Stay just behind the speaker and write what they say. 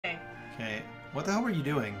Okay. What the hell were you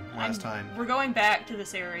doing last time? We're going back to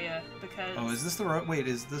this area because... Oh, is this the road? Wait,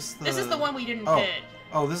 is this the... This is the one we didn't hit.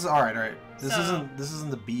 Oh, this is... Alright, alright. This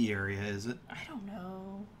isn't the B area, is it? I don't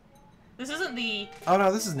know. This isn't the... Oh,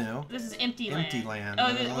 no, this is new. This is empty land. Empty land.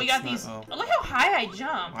 Oh, we got these... Oh. Look how high I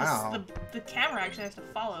jump. Wow. The camera actually has to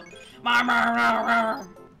follow.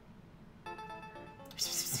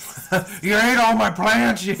 You ate all my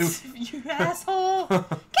plants, you... You asshole! Captain!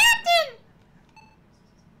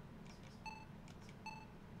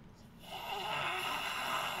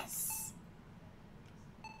 Yes!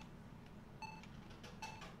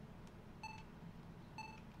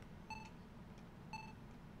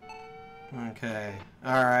 Okay.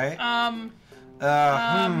 Alright.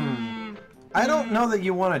 I don't know that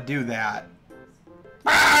you want to do that.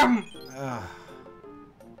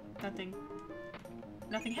 Nothing.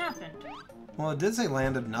 Nothing happened. Well, it did say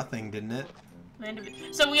land of nothing, didn't it? Land of...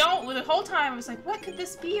 So we all, the whole time, I was like, what could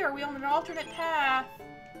this be? Are we on an alternate path?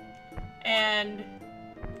 And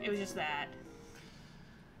it was just that.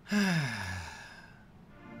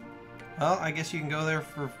 Well, I guess you can go there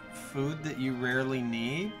for food that you rarely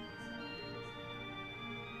need.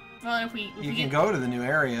 Well, and if we you can go to the new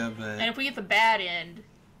area, but... And if we get the bad end,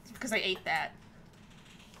 it's because I ate that.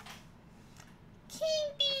 King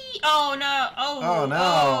Bee! Oh, no. Oh,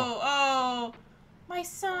 no. Oh, my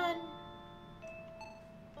son.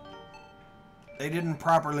 They didn't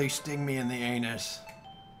properly sting me in the anus.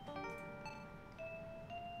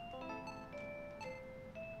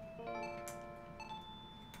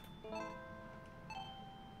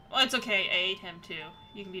 Well, it's okay. I ate him, too.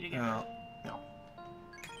 You can be together. No. No.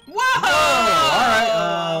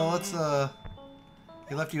 Whoa! Alright, let's,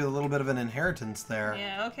 he left you a little bit of an inheritance there.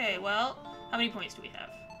 Yeah, okay, well, how many points do we have?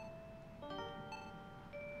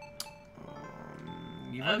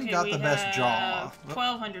 You've already got the best jaw.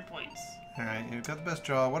 1,200 points. Alright, you've got the best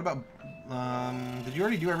jaw. What about, did you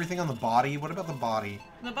already do everything on the body? What about the body?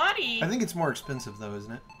 The body? I think it's more expensive, though,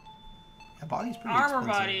 isn't it? Yeah, body's pretty expensive. Armor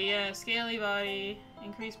expensive. body, yeah. Scaly body.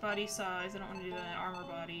 Increased body size. I don't want to do that. Armor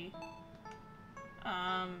body.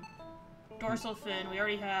 Dorsal fin. We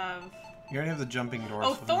already have... You already have the jumping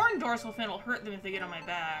dorsal fin. Oh, thorn dorsal fin will hurt them if they get on my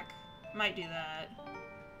back. Might do that.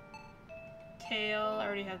 Tail. I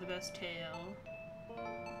already have the best tail.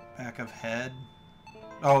 Back of head.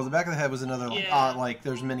 Oh, the back of the head was another, like, yeah. Like,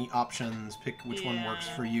 there's many options. Pick which one works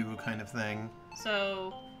for you kind of thing.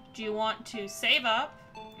 So, do you want to save up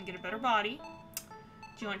and get a better body?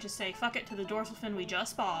 Do you want to say, fuck it to the dorsal fin we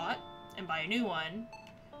just bought and buy a new one?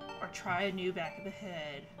 Or try a new back of the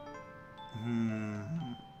head?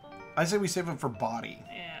 I say we save up for body.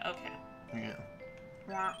 Yeah, okay. Yeah.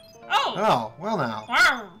 Oh! Oh, well now.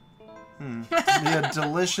 Yeah,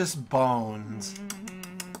 delicious bones.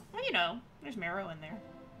 Well, you know, there's marrow in there.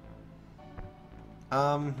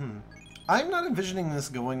 I'm not envisioning this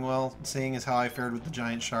going well, seeing as how I fared with the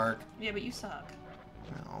giant shark. Yeah, but you suck.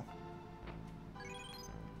 No.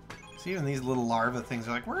 See, even these little larva things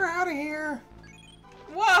are like, we're out of here!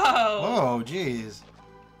 Whoa! Whoa, jeez.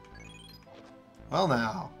 Well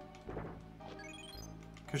now.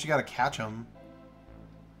 Because you gotta catch them.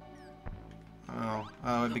 Oh,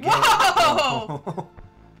 it began... Whoa! Oh.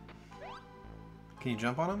 Can you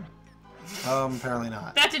jump on him? Apparently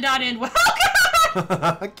not. That did not end well.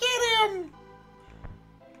 Get him!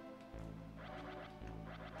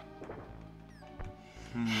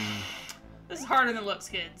 This is harder than it looks,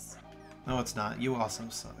 kids. No, it's not. You also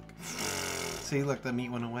suck. See, look, the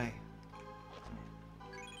meat went away.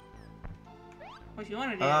 What you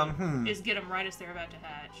want to do is get them right as they're about to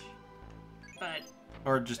hatch. But...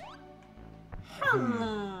 Or just...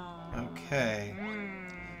 Okay.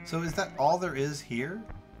 So is that all there is here?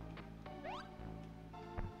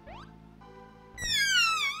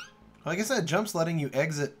 Well, I guess that jump's letting you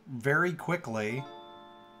exit very quickly.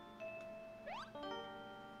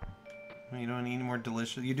 You don't need any more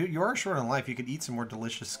delicious... You are short on life. You could eat some more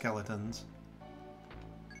delicious skeletons.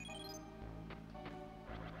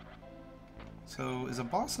 So, is a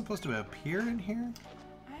boss supposed to appear in here?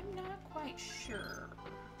 I'm not quite sure.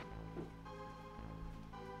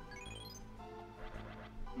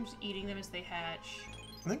 I'm just eating them as they hatch.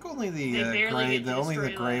 I think only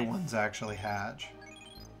the gray ones actually hatch.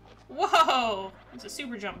 Whoa! It's a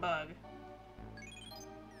super jump bug.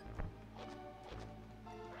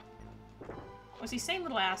 Well, it's these same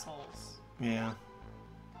little assholes. Yeah.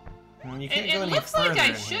 Well, you can't go it any looks like further I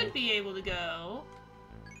in should here. be able to go.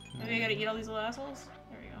 Maybe I gotta eat all these little assholes?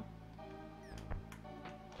 There we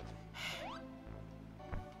go.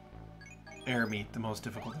 Air meat, the most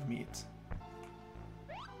difficult of meats.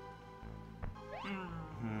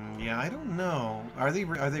 Mm. Yeah, I don't know. Are they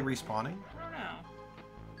respawning? I don't know.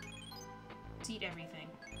 Let's eat everything.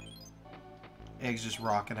 Eggs just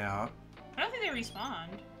rocking out. I don't think they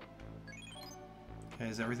respawned.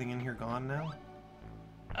 Okay, is everything in here gone now?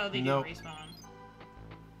 Oh, they Nope. do respawn.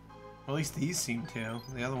 Well, at least these seem to.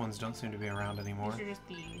 The other ones don't seem to be around anymore. These are just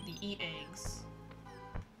the eat eggs.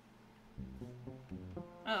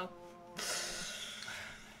 Oh.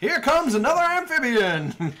 Here comes another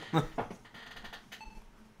amphibian!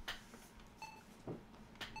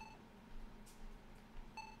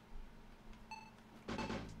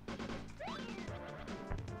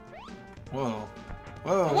 Whoa.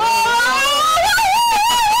 Whoa! Whoa!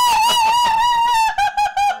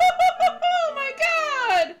 Oh my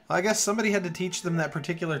god! I guess somebody had to teach them that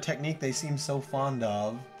particular technique they seem so fond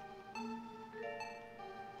of.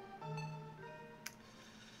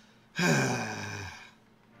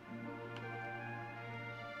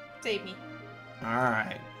 Save me.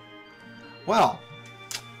 Alright. Well,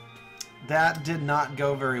 that did not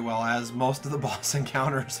go very well, as most of the boss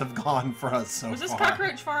encounters have gone for us so far. Was this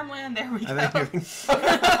cockroach farmland? There we go.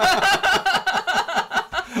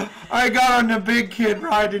 I got on the big kid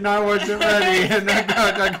ride and I wasn't ready, and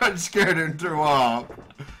I got scared and threw up.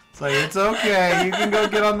 It's like, it's okay, you can go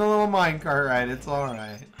get on the little minecart ride, it's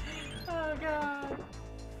alright. Oh god.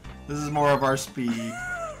 This is more of our speed.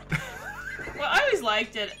 Well, I always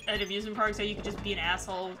liked it at amusement parks how you could just be an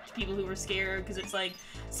asshole to people who were scared, because it's like,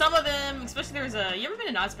 some of them, especially there's a, you ever been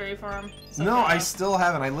to Knott's Berry Farm? No, I still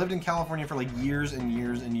haven't. I lived in California for like years and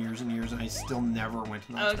years and years and years, and I still never went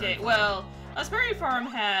to Knott's Berry Okay, Farm. well, Knott's Berry Farm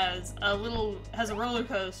has a roller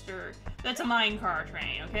coaster that's a mine car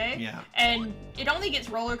train, okay? Yeah. And it only gets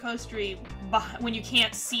roller coastery when you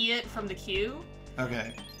can't see it from the queue.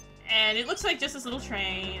 Okay. And it looks like just this little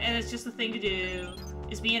train, and it's just the thing to do,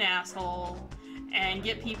 is be an asshole, and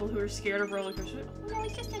get people who are scared of roller coasters. Oh, no,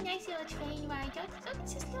 it's just a nice little train ride.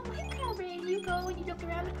 It's just a little mine car ride. You go and you look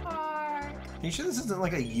around the park. Are you sure this isn't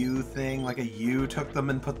like a you thing? Like a you took them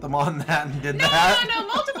and put them on that and did No, that? no,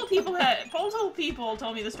 multiple people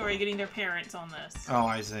told me the story of getting their parents on this. Oh,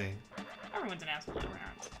 I see. Everyone's an asshole around.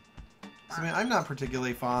 So, I mean, I'm not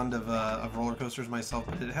particularly fond of roller coasters myself,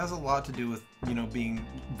 but it has a lot to do with, you know, being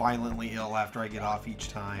violently ill after I get off each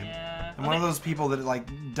time. Yeah. I'm one of those people that, like,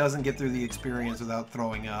 doesn't get through the experience without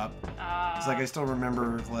throwing up. It's like, I still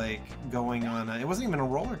remember, like, going on it wasn't even a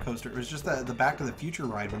roller coaster, it was just the Back to the Future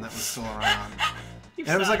ride when that was still around. And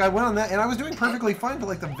it was like, I went on that, and I was doing perfectly fine to,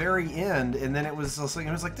 like, the very end, and then it was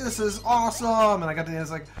like, this is awesome! And I got to the end,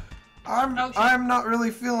 it's like, I'm not really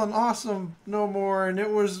feeling awesome no more, and it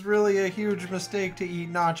was really a huge mistake to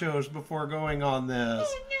eat nachos before going on this.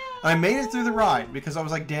 Oh, no. I made it through the ride because I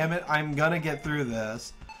was like, damn it, I'm gonna get through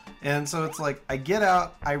this. And so it's like, I get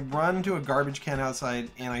out, I run to a garbage can outside,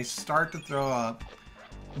 and I start to throw up,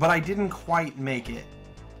 but I didn't quite make it.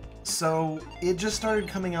 So it just started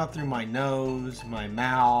coming out through my nose, my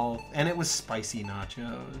mouth, and it was spicy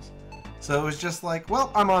nachos. So it was just like,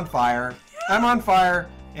 well, I'm on fire. I'm on fire.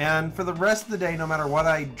 And for the rest of the day, no matter what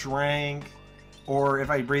I drank or if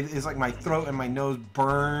I breathed, it's like my throat and my nose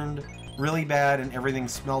burned really bad and everything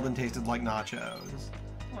smelled and tasted like nachos.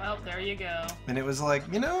 Well, there you go. And it was like,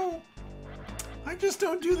 you know, I just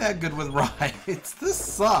don't do that good with rides. This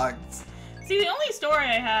sucks. See, the only story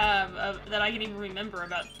I have that I can even remember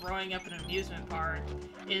about throwing up in an amusement park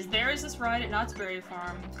is there is this ride at Knott's Berry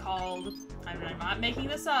Farm called, I'm not making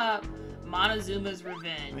this up, Montezuma's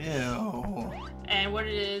Revenge. Ew. And what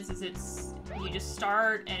it is it's, you just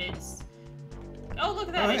start and it's, oh look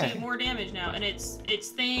at that, I do more damage now. And its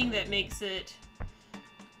thing that makes it,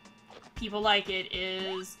 people like it,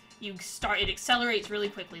 is you start, it accelerates really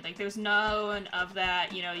quickly. Like there's none of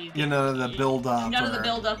that, you know, none of the build up. None of the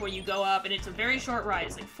build up where you go up, and it's a very short ride.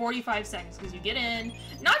 It's like 45 seconds because you get in.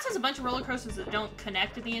 Knott's has a bunch of roller coasters that don't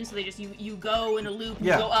connect at the end, so they just you go in a loop, you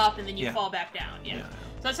go up, and then you fall back down. Yeah.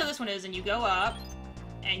 So that's how this one is, and you go up,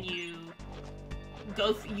 and you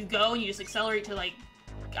go and you just accelerate to like,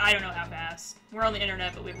 I don't know how fast. We're on the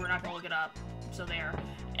internet, but we're not gonna look it up. So there.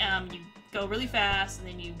 You go really fast, and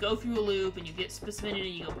then you go through a loop, and you get suspended,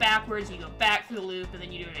 and you go backwards, and you go back through the loop, and then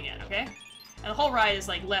you do it again, okay? And the whole ride is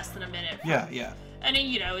like less than a minute. Yeah. And then,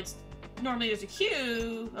 you know, it's, normally there's a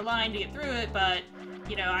queue, a line to get through it, but,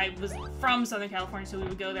 you know, I was from Southern California, so we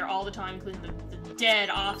would go there all the time, including the dead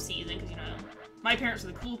off-season, because, you know, my parents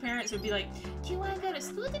were the cool parents, so would be like, do you want to go to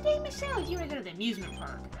school today, Michelle, or do you want to go to the amusement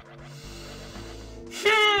park?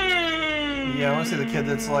 Yeah, I want to see the kid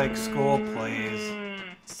that's like, school, please.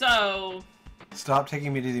 So... Stop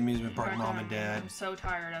taking me to the amusement park, Mom and Dad. I'm so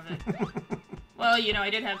tired of it. Well, you know, I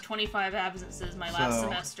did have 25 absences my last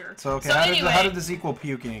semester. So, okay, so how did this equal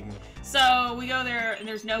puking? So, we go there, and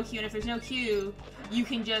there's no queue, and if there's no queue, you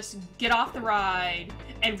can just get off the ride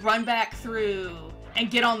and run back through and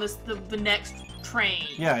get on the next train.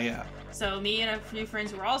 Yeah, yeah. So me and a few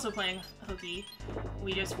friends who were also playing hooky,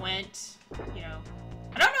 we just went, you know,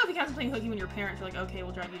 I don't know if it counts as playing hooky when your parents are like, okay,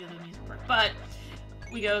 we'll drive you to the amusement park, but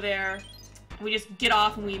we go there, we just get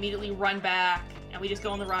off and we immediately run back, and we just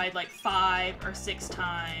go on the ride like 5 or 6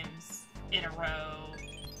 times in a row.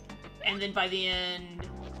 And then by the end,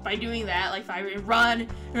 by doing that, like 5, run,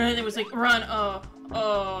 and it was like, run, oh,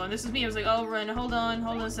 and this is me, I was like, oh, run, hold on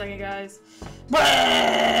a second, guys.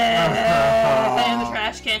 And the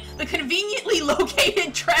trash can, the conveniently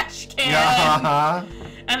located trash can. Yeah.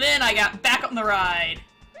 And then I got back on the ride.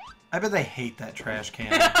 I bet they hate that trash can.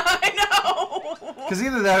 I know. Because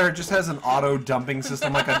either that or it just has an auto dumping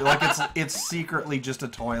system, like it's secretly just a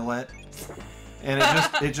toilet, and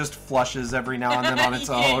it just flushes every now and then on its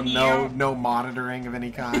own. No monitoring of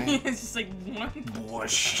any kind. It's just like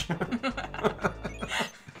whoosh.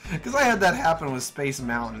 Because I had that happen with Space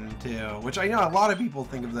Mountain too, which I know a lot of people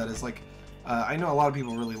think of that as like, I know a lot of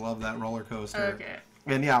people really love that roller coaster. Okay.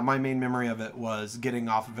 And yeah, my main memory of it was getting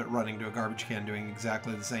off of it, running to a garbage can, doing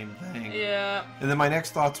exactly the same thing. Yeah. And then my next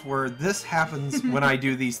thoughts were, this happens when I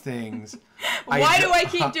do these things. Why do I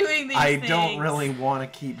keep doing these things? I don't really want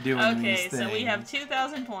to keep doing these things. Okay, so we have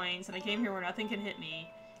 2,000 points, and I came here where nothing can hit me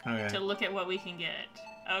to look at what we can get.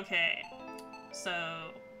 Okay, so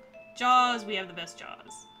Jaws, we have the best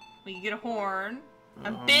Jaws. We can get a horn,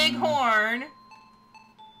 a big horn,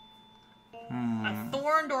 a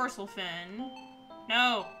thorn dorsal fin.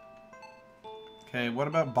 No. Okay, what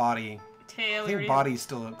about body? Tail. I think body's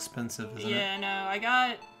still expensive, isn't it? Yeah, no, I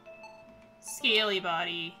got scaly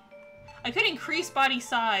body. I could increase body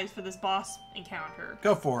size for this boss encounter.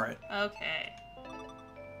 Go for it. Okay.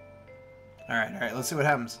 Alright, let's see what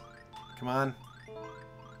happens. Come on.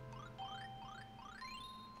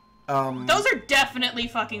 Those are definitely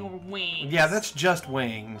fucking wings. Yeah, that's just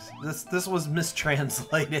wings. This was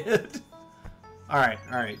mistranslated.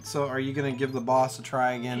 Alright, so are you gonna give the boss a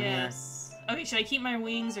try again here? Yes. Okay, should I keep my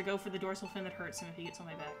wings or go for the dorsal fin that hurts him if he gets on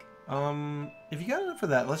my back? If you got enough for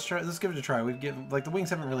that, let's give it a try. Like, the wings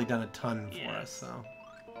haven't really done a ton for us, so.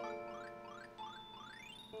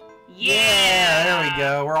 Yeah! There we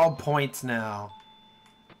go. We're all points now.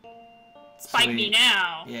 Spike me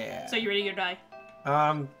now! Yeah. So you ready to die?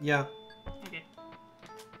 Yeah. Okay.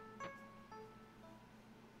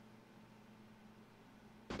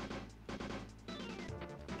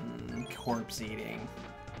 Corpse eating.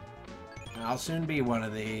 I'll soon be one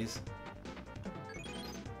of these.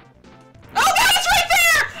 Oh god, it's right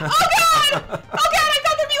there! Oh god! Oh god, I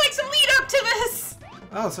thought there'd be like some lead up to this!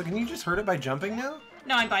 Oh, so can you just hurt it by jumping now?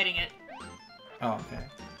 No, I'm biting it. Oh, okay.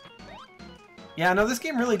 Yeah, no, this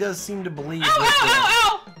game really does seem to believe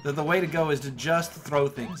that the way to go is to just throw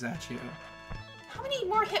things at you. How many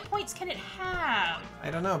more hit points can it have?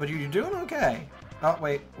 I don't know, but you're doing okay. Oh,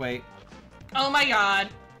 wait. Oh my god.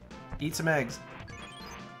 Eat some eggs.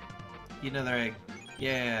 Eat another egg.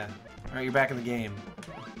 Yeah. Alright, you're back in the game.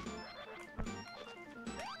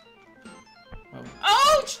 Whoa.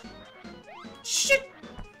 Oh! Shit!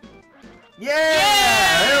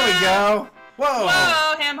 Yeah! There we go! Whoa!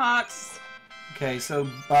 Whoa, ham hocks. Okay, so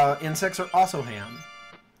insects are also ham.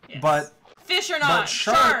 Yes. But fish are not. But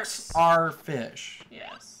sharks are fish.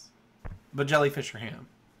 Yes. But jellyfish are ham.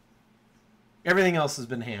 Everything else has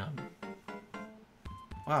been ham.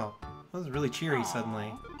 Wow. That was really cheery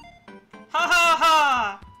suddenly. Ha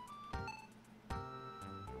ha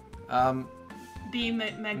ha! The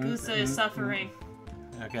Magusa is suffering.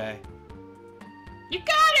 Okay. You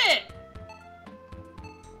got it!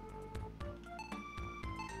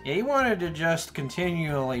 Yeah, you wanted to just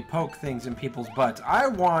continually poke things in people's butts. I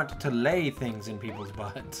want to lay things in people's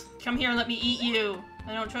butts. Come here and let me eat you.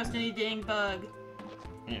 I don't trust any dang bug.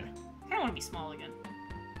 Yeah. I don't want to be small again.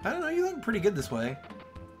 I don't know, you look pretty good this way.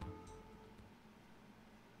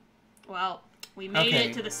 Well, we made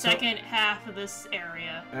it to the second half of this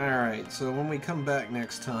area. Alright, so when we come back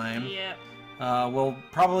next time, Yep. we'll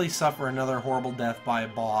probably suffer another horrible death by a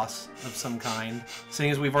boss of some kind,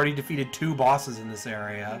 seeing as we've already defeated 2 bosses in this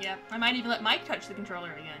area. Yep. I might even let Mike touch the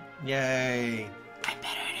controller again. Yay. I'm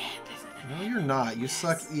better at it. No, you're not. You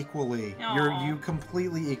suck equally. Aw. You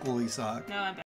completely equally suck. No, I'm better.